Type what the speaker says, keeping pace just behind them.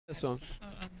This one.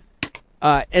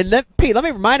 And Pete, let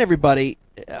me remind everybody,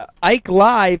 Ike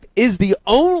Live is the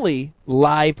only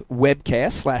live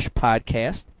webcast /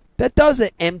 podcast that does an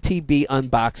MTB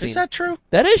unboxing. Is that true?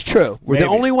 That is true. We're the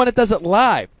only one that does it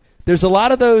live. There's a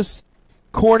lot of those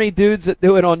corny dudes that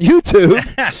do it on YouTube,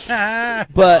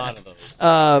 but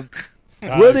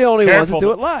we're the only ones that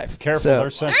do it live. Careful, so. they're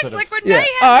sensitive. There's Liquid Mayhem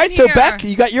All right, in so here. Beck,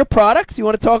 you got your product. You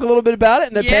want to talk a little bit about it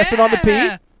and then pass it on to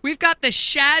Pete? We've got the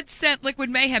Shad Scent Liquid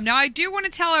Mayhem. Now, I do want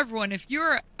to tell everyone, if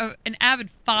you're an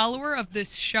avid follower of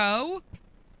this show,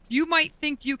 you might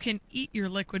think you can eat your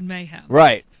Liquid Mayhem.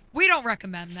 Right. We don't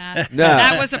recommend that. No.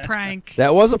 That was a prank.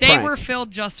 That was a prank. They were filled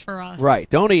just for us. Right.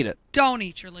 Don't eat it. Don't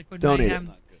eat your Liquid Don't Mayhem. eat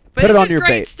it. But Put it this on is your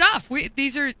great bait. stuff.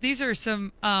 These are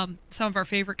some of our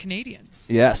favorite Canadians.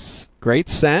 Yes. Great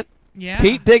scent. Yeah.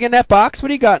 Pete, dig in that box. What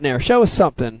do you got in there? Show us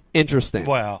something interesting.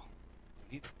 Wow.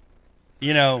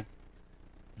 You know,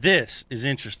 this is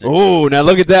interesting. Oh, now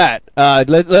look at that.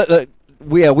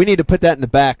 We need to put that in the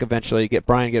back eventually. Get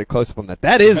Brian to get a close up on that.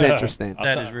 That is interesting.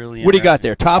 That is really What do you got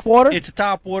there? Top water? It's a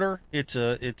top water. It's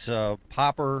a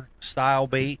popper style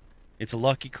bait. It's a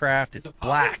Lucky Craft. It's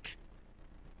black.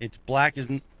 It's black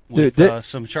with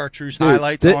some chartreuse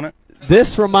highlights on it.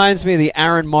 This reminds me of the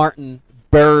Aaron Martin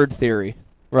bird theory,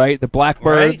 right? The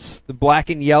blackbirds, the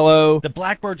black and yellow. The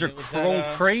blackbirds are going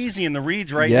crazy in the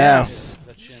reeds right yes.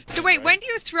 now. So wait, when do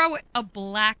you throw a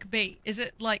black bait? Is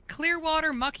it like clear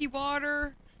water, mucky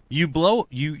water?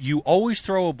 You always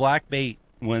throw a black bait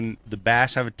when the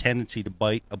bass have a tendency to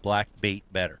bite a black bait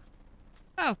better.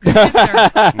 Oh, good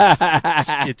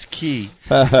answer. It's key.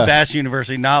 Bass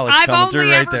University knowledge coming through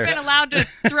right there. I've only ever been allowed to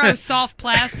throw soft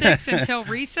plastics until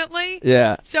recently.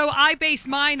 Yeah. So I base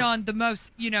mine on the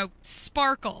most,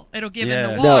 sparkle it'll give in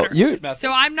the No, water.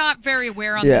 So I'm not very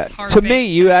aware on this hard To bait. me,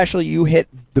 you hit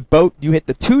the boat. You hit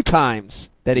the 2 times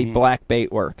that a black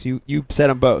bait works. You said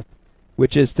them both,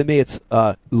 which is to me it's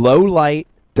low light,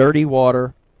 dirty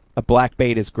water. A black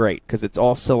bait is great because it's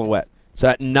all silhouette. So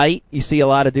at night, you see a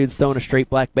lot of dudes throwing a straight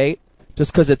black bait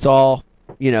just because it's all,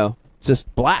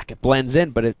 just black. It blends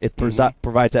in, but it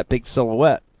provides that big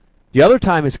silhouette. The other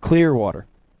time is clear water.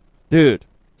 Dude,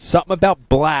 something about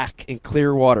black and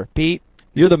clear water. Pete,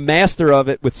 you're the master of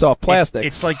it with soft plastics.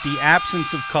 It's like the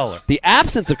absence of color. The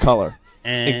absence of color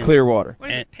in clear water. What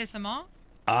does it piss them off?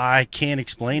 I can't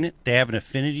explain it. They have an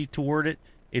affinity toward it.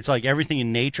 It's like everything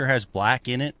in nature has black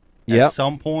in it at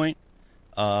some point.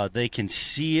 They can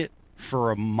see it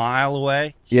for a mile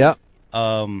away. Yep.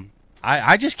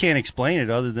 I just can't explain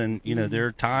it other than, there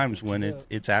are times when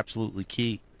it's absolutely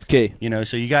key. It's key.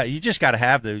 So you just got to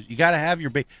have those. You got to have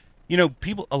your bait.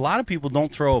 A lot of people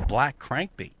don't throw a black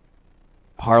crankbait.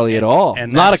 Hardly at all.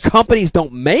 And a lot of companies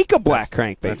don't make a black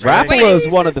crankbait. Right. Rapala is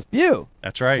one of the few.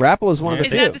 That's right. Rapala is one of the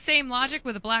Is few. that the same logic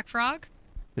with a black frog?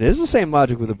 It is the same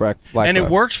logic with a black and frog.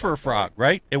 it works for a frog,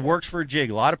 right? It works for a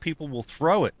jig. A lot of people will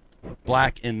throw it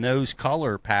black in those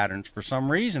color patterns for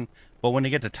some reason, but when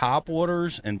they get to top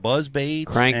waters and buzz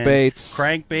baits,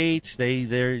 crankbaits,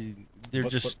 they're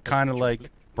just kind of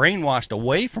like brainwashed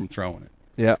away from throwing it.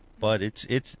 Yeah. But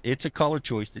it's a color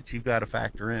choice that you've got to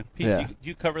factor in. Pete, do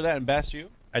you cover that in Bass U?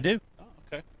 I do. Oh,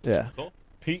 okay. Yeah. Cool.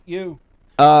 Pete, you.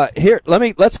 Here,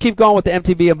 let's keep going with the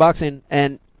MTB unboxing.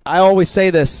 And I always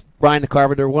say this, Brian the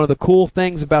Carpenter. One of the cool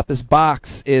things about this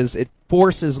box is it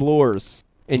forces lures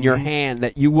in your hand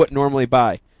that you wouldn't normally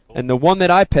buy. And the one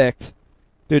that I picked,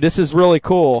 dude, this is really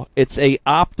cool. It's a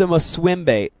Optima swim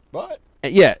bait. What?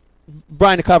 Yeah,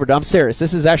 Brian the Carpenter. I'm serious.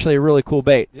 This is actually a really cool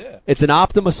bait. Yeah. It's an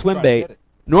Optima swim bait.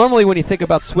 Normally, when you think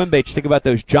about swim baits, you think about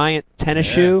those giant tennis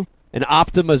shoe. And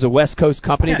Optima is a West Coast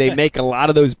company. They make a lot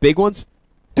of those big ones.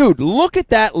 Dude, look at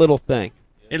that little thing.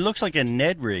 It looks like a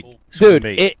Ned rig. Dude,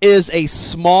 it is a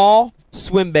small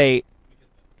swim bait.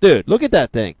 Dude, look at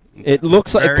that thing. It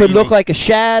looks like it could look like a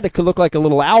shad. It could look like a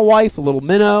little alewife, a little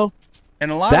minnow. And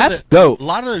that's dope. A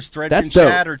lot of those threadfin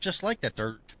shad are just like that.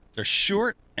 They're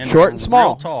short and small,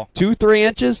 real tall. 2-3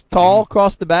 inches tall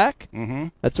across the back. Mm-hmm.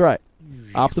 That's right.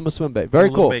 Optima swim bait. Very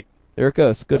cool. Bait. There it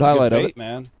goes. Good highlight of it,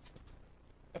 man.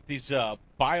 Got these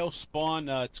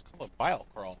Biospawn. It's called a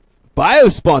Biocrawl.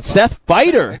 Biospawn. Seth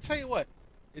Fighter. I tell you what,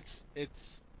 it's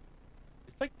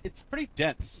pretty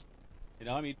dense.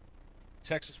 I mean,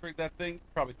 Texas rig that thing.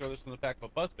 Probably throw this in the back of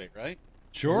a buzzbait, right?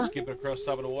 Sure. Just keep it across the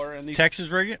top of the water. And these, Texas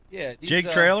rig it? Yeah. These, jig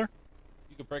trailer?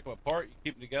 You can break them apart. You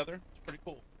keep them together. It's pretty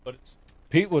cool. But it's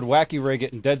Pete would wacky rig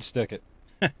it and dead stick it.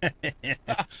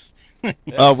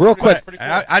 Real quick.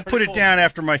 I'd put it down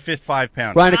after my 5th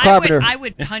 5-pounder. Brian the Carpenter. I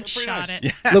would punch shot it.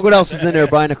 Yeah. Look what else is in there,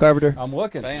 Brian the Carpenter. I'm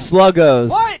looking. Sluggos.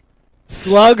 What?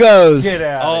 Sluggos. Get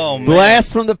out. Oh, man.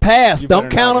 Blast from the past. You Don't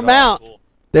better count knock them it out. off.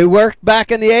 They worked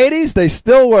back in the 80s. They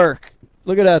still work.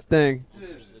 Look at that thing.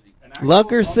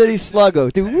 Lunker City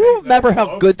Sluggo. Dude, remember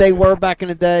how good they were back in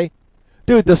the day?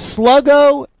 Dude, the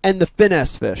Sluggo and the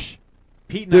finesse fish.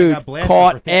 Pete and Dude, I got blasted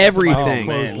caught for thinking everything. somebody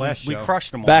Man, last we show.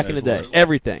 crushed them Back on in the those day. lists.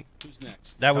 Everything. Who's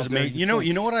next? That was How dare amazing. you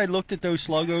You know what I looked at those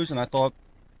sluggos and I thought,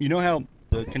 you know how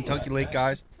the Kentucky Lake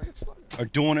guys are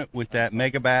doing it with that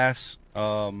mega bass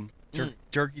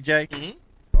jerky J?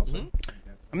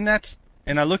 I mean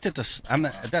and I looked at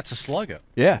that's a sluggo.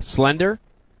 Yeah, slender.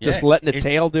 Just Yeah, letting the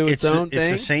tail do its own It's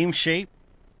thing. the same shape.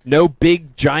 No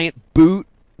big giant boot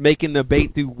making the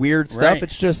bait do weird stuff. Right.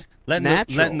 It's just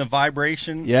natural. Letting the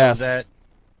vibration Yes. of that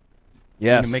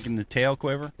Yes. making the tail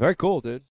quiver. Very cool, dude.